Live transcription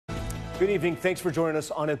Good evening. Thanks for joining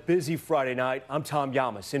us on a busy Friday night. I'm Tom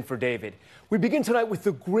Yamas, in for David. We begin tonight with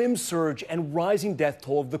the grim surge and rising death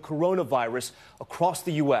toll of the coronavirus across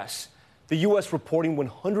the U.S. The U.S. reporting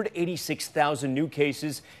 186,000 new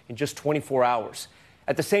cases in just 24 hours.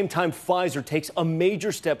 At the same time, Pfizer takes a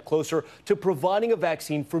major step closer to providing a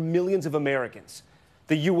vaccine for millions of Americans.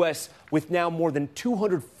 The U.S. with now more than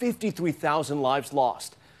 253,000 lives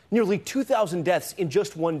lost, nearly 2,000 deaths in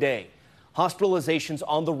just one day. Hospitalizations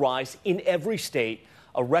on the rise in every state,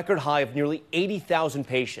 a record high of nearly 80,000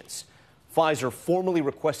 patients. Pfizer formally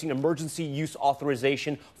requesting emergency use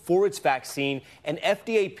authorization for its vaccine. An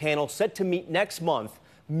FDA panel set to meet next month.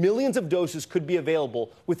 Millions of doses could be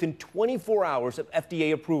available within 24 hours of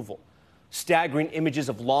FDA approval. Staggering images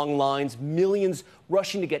of long lines, millions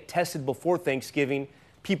rushing to get tested before Thanksgiving,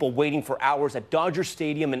 people waiting for hours at Dodger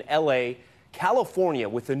Stadium in L.A., California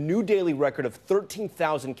with a new daily record of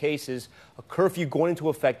 13,000 cases, a curfew going into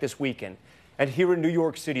effect this weekend. And here in New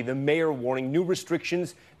York City, the mayor warning new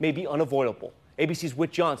restrictions may be unavoidable. ABC's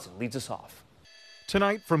Whit Johnson leads us off.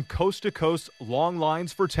 Tonight, from coast to coast, long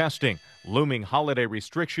lines for testing, looming holiday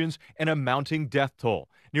restrictions, and a mounting death toll.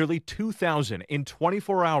 Nearly 2,000 in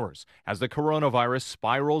 24 hours as the coronavirus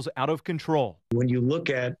spirals out of control. When you look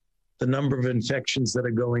at the number of infections that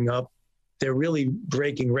are going up, they're really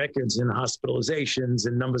breaking records in hospitalizations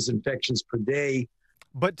and numbers of infections per day.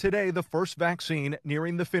 But today, the first vaccine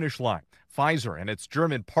nearing the finish line. Pfizer and its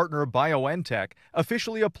German partner BioNTech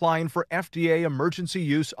officially applying for FDA emergency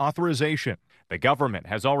use authorization. The government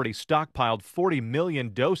has already stockpiled 40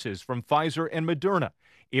 million doses from Pfizer and Moderna.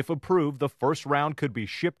 If approved, the first round could be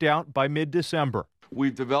shipped out by mid-December.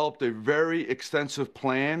 We've developed a very extensive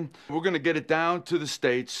plan. We're going to get it down to the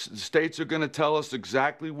states. The states are going to tell us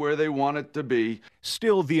exactly where they want it to be.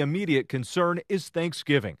 Still, the immediate concern is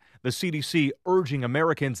Thanksgiving. The CDC urging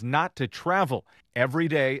Americans not to travel. Every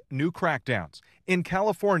day, new crackdowns. In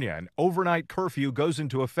California, an overnight curfew goes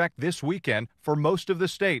into effect this weekend for most of the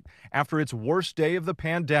state after its worst day of the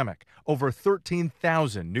pandemic. Over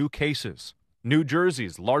 13,000 new cases. New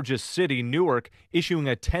Jersey's largest city, Newark, issuing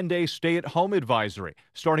a 10-day stay-at-home advisory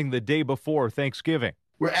starting the day before Thanksgiving.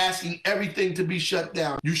 We're asking everything to be shut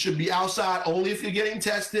down. You should be outside only if you're getting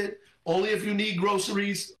tested, only if you need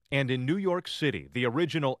groceries. And in New York City, the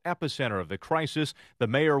original epicenter of the crisis, the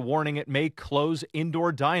mayor warning it may close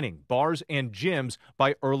indoor dining, bars, and gyms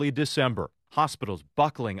by early December. Hospitals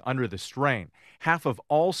buckling under the strain. Half of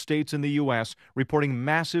all states in the U.S. reporting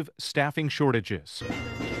massive staffing shortages.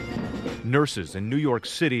 Nurses in New York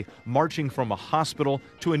City marching from a hospital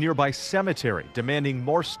to a nearby cemetery, demanding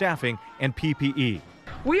more staffing and PPE.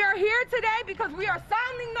 We are here today because we are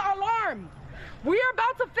sounding the alarm. We are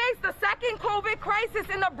about to face the second COVID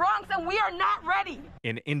crisis in the Bronx, and we are not ready.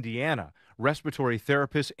 In Indiana, respiratory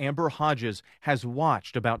therapist Amber Hodges has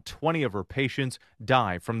watched about 20 of her patients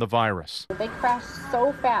die from the virus. They crash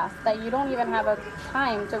so fast that you don't even have a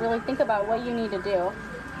time to really think about what you need to do.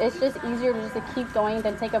 It's just easier to keep going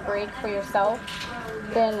than take a break for yourself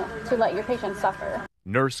than to let your patient suffer.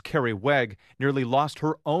 Nurse Carrie Wegg nearly lost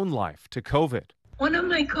her own life to COVID. One of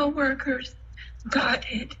my coworkers got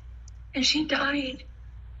it, and she died.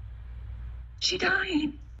 She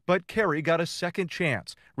died. But Carrie got a second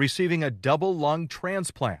chance, receiving a double lung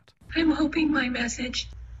transplant. I'm hoping my message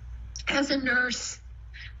as a nurse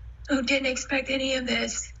who didn't expect any of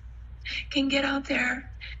this can get out there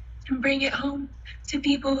and bring it home to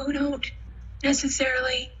people who don't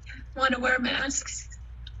necessarily want to wear masks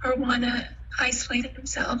or want to isolate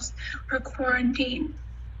themselves or quarantine.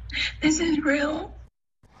 This is real.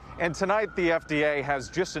 And tonight, the FDA has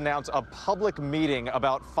just announced a public meeting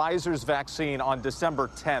about Pfizer's vaccine on December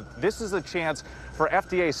 10th. This is a chance for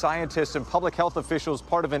FDA scientists and public health officials,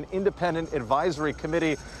 part of an independent advisory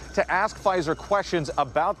committee, to ask Pfizer questions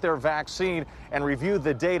about their vaccine and review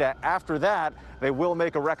the data. After that, they will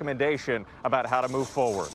make a recommendation about how to move forward.